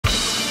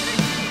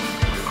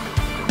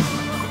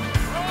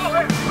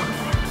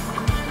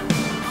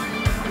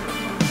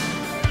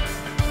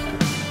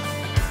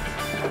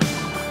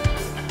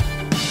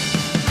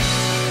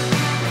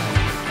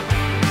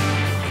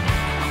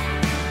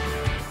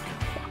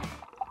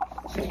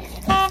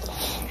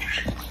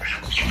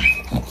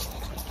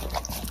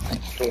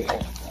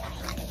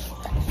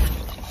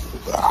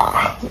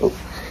Oh,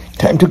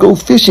 time to go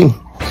fishing.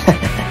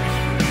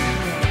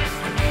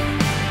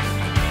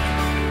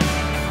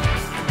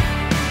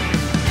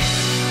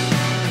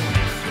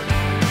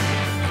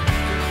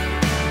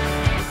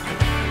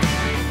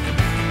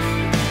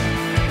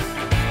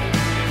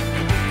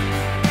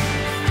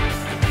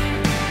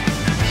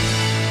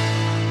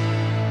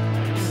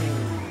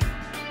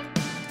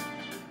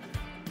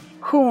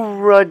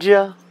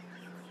 Roger.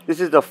 This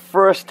is the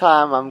first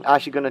time I'm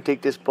actually going to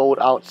take this boat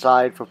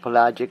outside for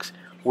pelagics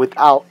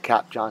without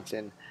Cap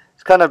Johnson.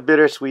 It's kind of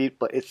bittersweet,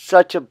 but it's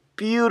such a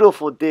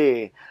beautiful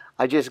day.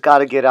 I just got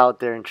to get out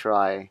there and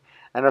try.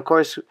 And of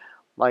course,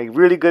 my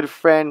really good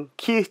friend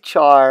Keith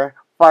Char,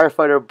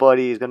 firefighter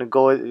buddy, is going to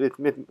go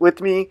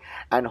with me,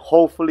 and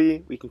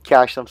hopefully we can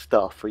catch some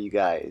stuff for you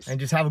guys. And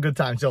just have a good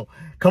time. So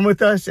come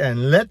with us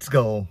and let's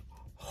go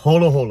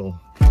holo holo.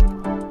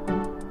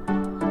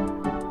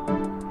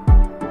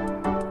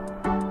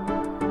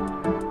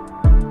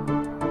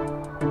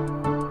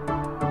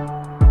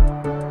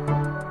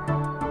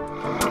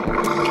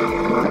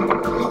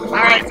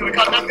 So we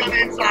got nothing on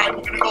the inside.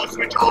 We're gonna go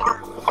switch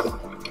over.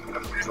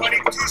 We're just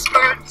running 2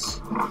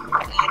 skirts,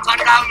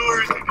 tiny down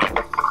lures, and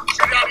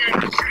shoot it out here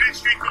and shoot it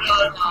straight to the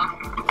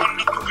one of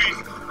the buoys.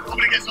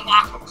 Hopefully get some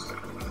ahus.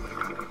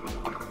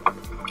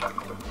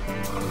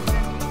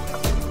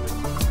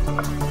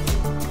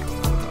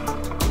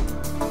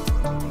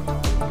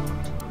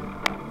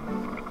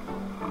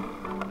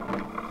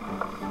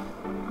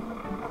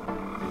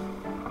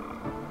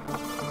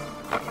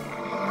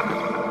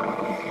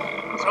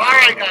 So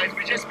alright guys,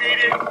 we just made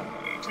it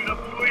to the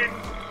buoy,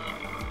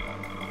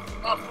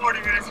 about 40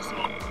 minutes or so.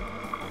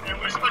 And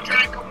we're just going to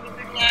try a couple of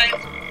big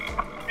lines,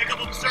 make a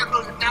couple of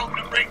circles, and now we're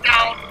going to break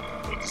down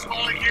with the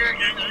smaller gear and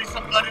get at least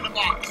some blood in the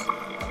box.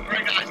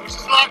 Alright guys, wish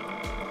us luck.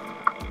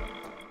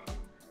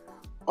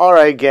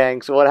 Alright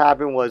gang, so what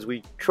happened was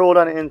we trolled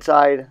on the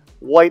inside,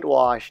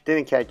 whitewash,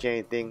 didn't catch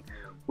anything.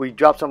 We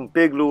dropped some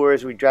big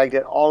lures, we dragged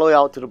it all the way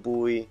out to the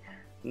buoy,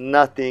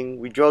 nothing.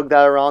 We drug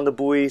that around the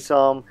buoy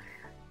some.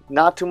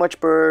 Not too much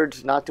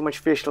birds, not too much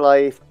fish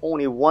life,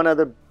 only one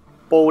other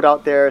boat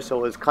out there, so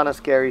it was kind of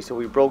scary. So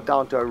we broke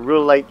down to a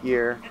real light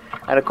gear,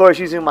 and of course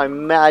using my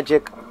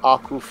magic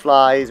Oahu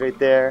flies right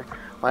there,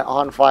 my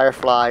on fire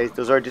flies.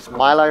 Those are just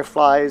mylar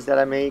flies that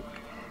I make,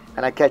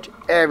 and I catch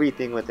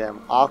everything with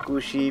them.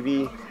 Oahu,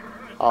 shibi,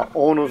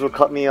 onos will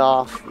cut me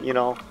off, you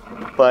know,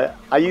 but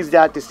I use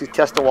that just to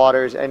test the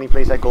waters any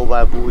place I go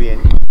by a buoy.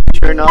 And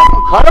sure enough,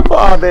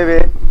 hanapa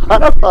baby,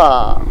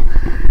 hanapa.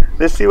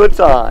 Let's see what's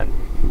on.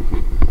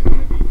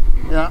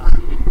 Yeah.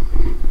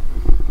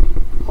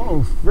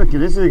 Oh, frick,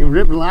 this is a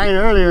ripped line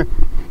earlier.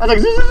 I was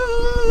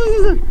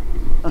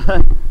like,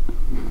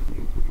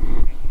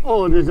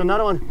 oh, there's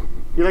another one.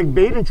 You like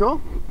bait and troll?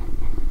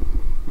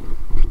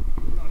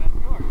 No, that's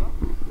yours, huh?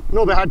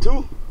 No, but I had 2.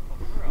 Oh,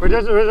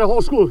 there's a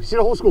whole school. See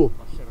the whole school?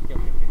 Oh, shit, okay.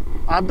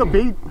 I have the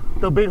bait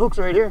hooks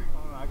right here.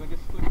 No, I can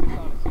just flip this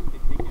on and see if they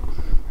take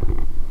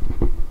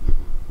it.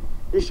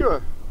 You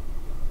sure?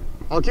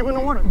 I'll keep it in the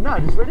water. Nah,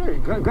 just right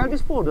there. Grab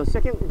this pole, the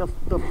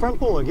front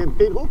pole, and get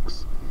bait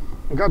hooks.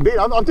 And grab bait.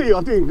 Up to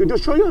you.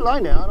 Just show you the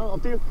line there. Up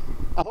to you.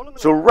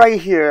 So right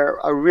here,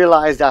 I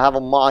realized I have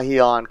a mahi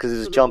on because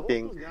it's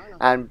jumping.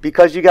 And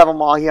because you have a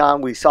mahi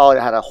on, we saw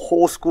it had a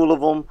whole school of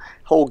them,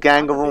 whole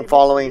gang of them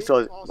following.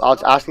 So I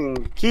was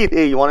asking Keith,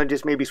 hey, you want to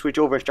just maybe switch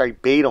over and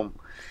start bait them?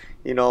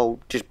 You know,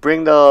 just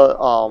bring the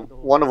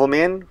one of them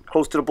in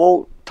close to the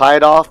boat, tie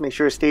it off, make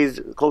sure it stays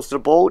close to the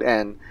boat,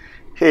 and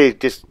hey,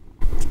 just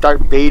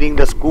start baiting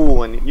the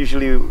school. And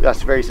usually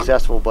that's very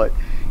successful. But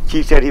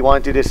Keith said he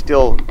wanted to just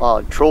still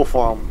troll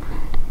for him,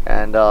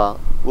 and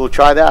we'll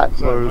try that.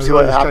 So we'll see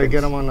what happens. Try to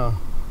get him on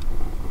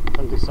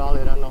something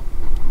solid. I don't know.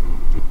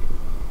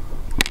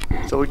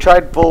 So we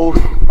tried both.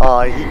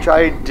 He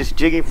tried just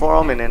jigging for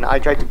him, and then I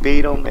tried to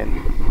bait him.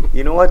 And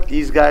you know what?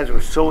 These guys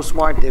were so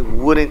smart; they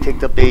wouldn't take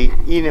the bait,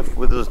 even if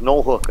there was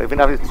no hook. Even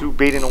if I threw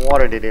bait in the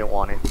water, they didn't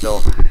want it.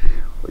 So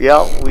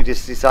yeah, we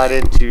just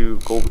decided to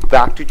go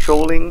back to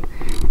trolling,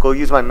 go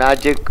use my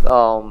magic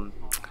Oahu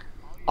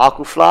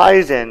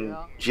flies, and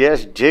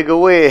just jig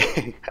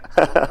away.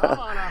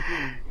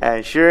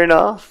 And sure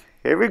enough,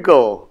 here we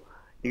go.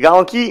 You got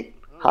one, Keith?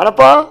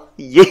 Hanapa?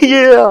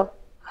 Yeah.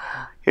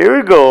 Here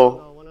we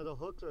go. One of the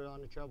hooks are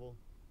on the treble.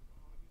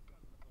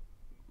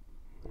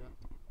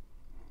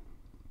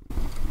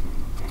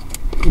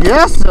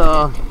 Yes.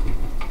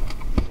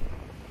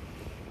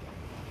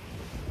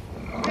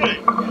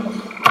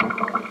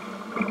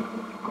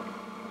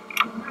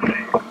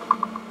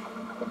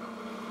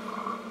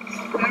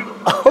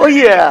 Oh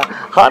yeah,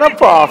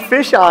 hanapa,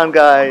 fish on,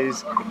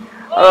 guys.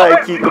 All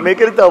right, Kiko, make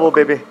it a double,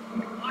 baby.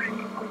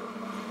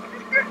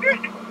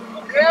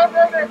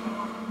 Yeah, baby.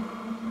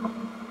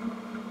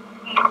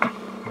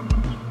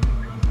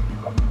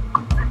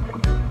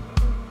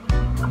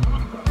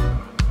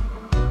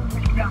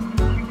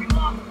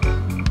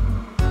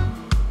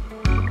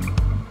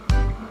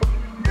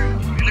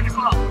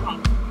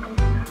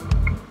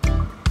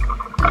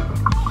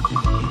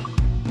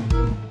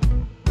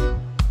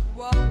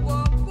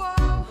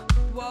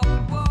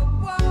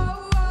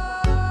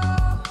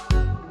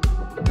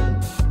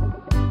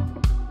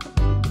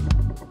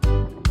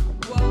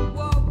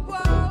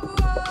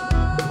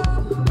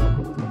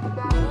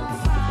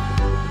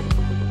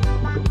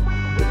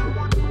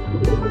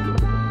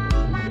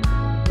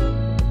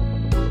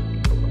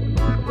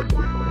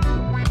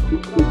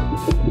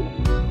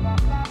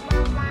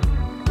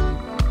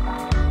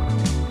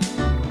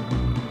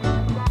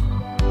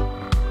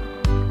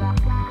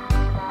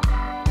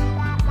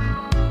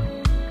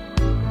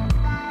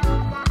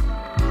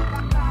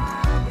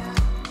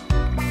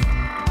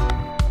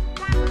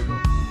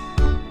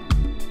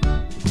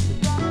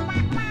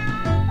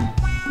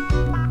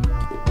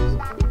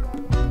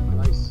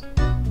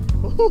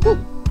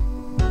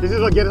 This is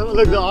what gets,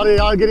 look, the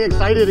audience are getting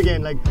excited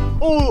again. Like,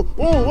 oh,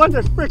 what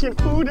the freaking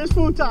food? It's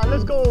food time.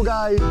 Let's go,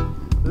 guys.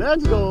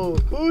 Let's go.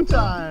 Food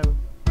time.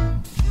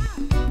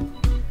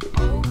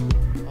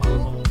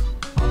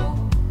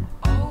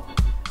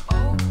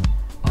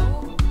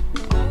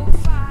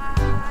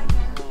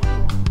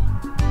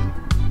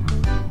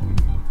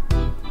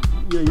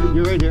 Yeah,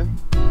 you're right here.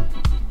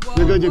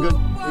 You're good, you're good.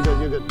 You're good,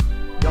 you're good.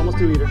 You're almost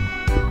 2 liters.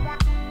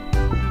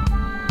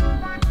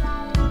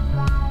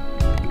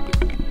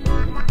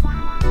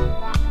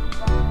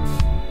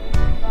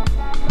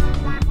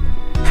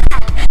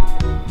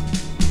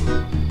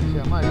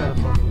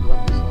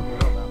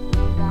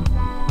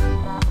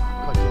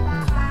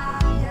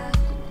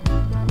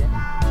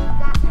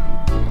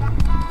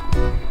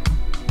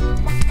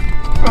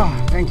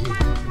 Thank you.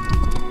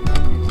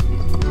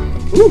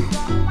 Ooh.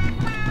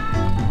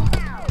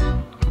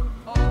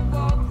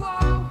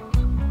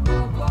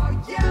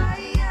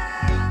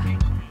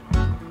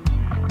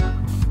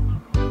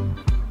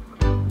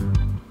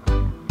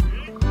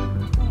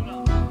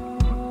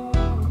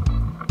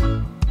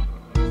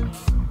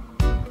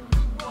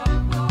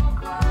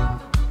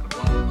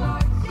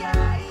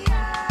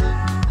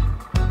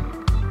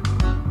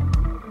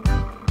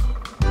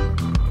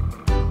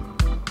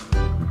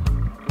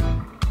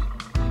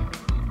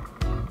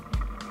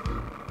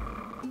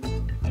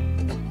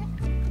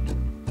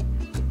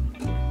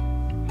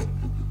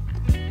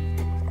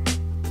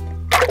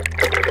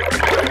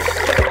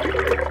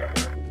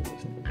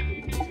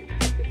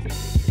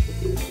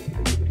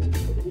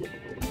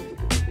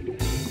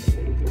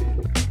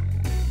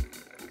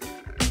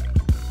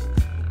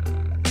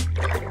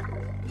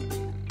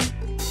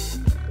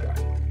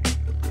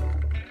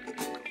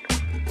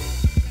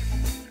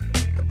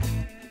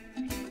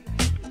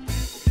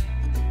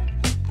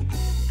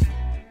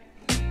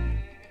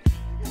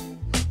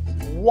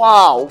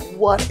 Wow,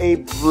 what a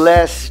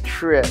blessed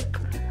trip.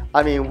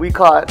 I mean, we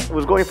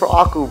was going for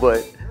Oahu,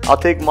 but I'll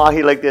take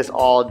mahi like this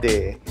all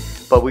day.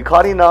 But we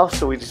caught enough,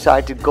 so we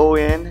decided to go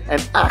in,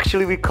 and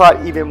actually we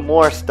caught even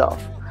more stuff.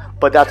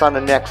 But that's on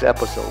the next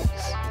episodes.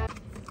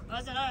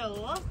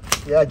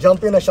 Yeah,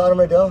 jump in, I shot him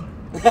right there.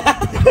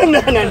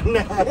 No.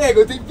 Hey,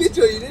 go take a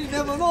picture, you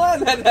never know. I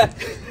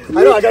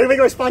know, I gotta make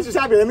my sponsors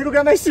happy. Let me go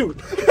get my suit.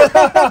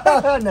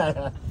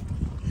 Nah.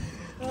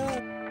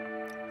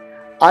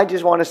 I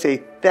just want to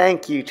say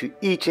thank you to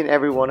each and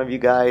every one of you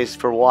guys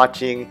for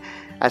watching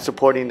and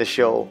supporting the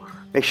show.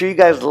 Make sure you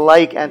guys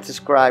like and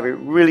subscribe. It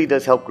really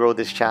does help grow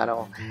this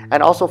channel.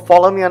 And also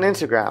follow me on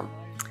Instagram.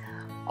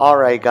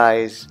 Alright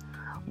guys,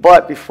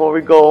 but before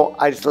we go,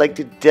 I'd just like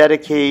to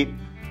dedicate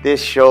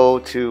this show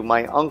to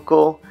my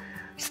uncle,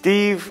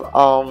 Steve.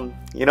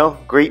 You know,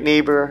 great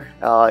neighbor,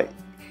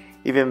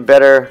 even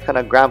better kind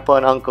of grandpa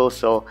and uncle.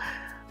 So,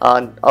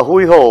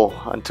 ahui ho,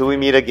 until we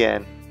meet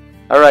again.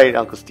 Alright,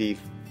 Uncle Steve.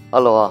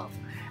 Aloha.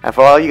 And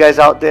for all you guys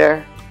out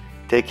there,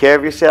 take care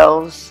of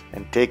yourselves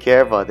and take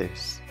care of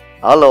others.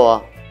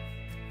 Aloha.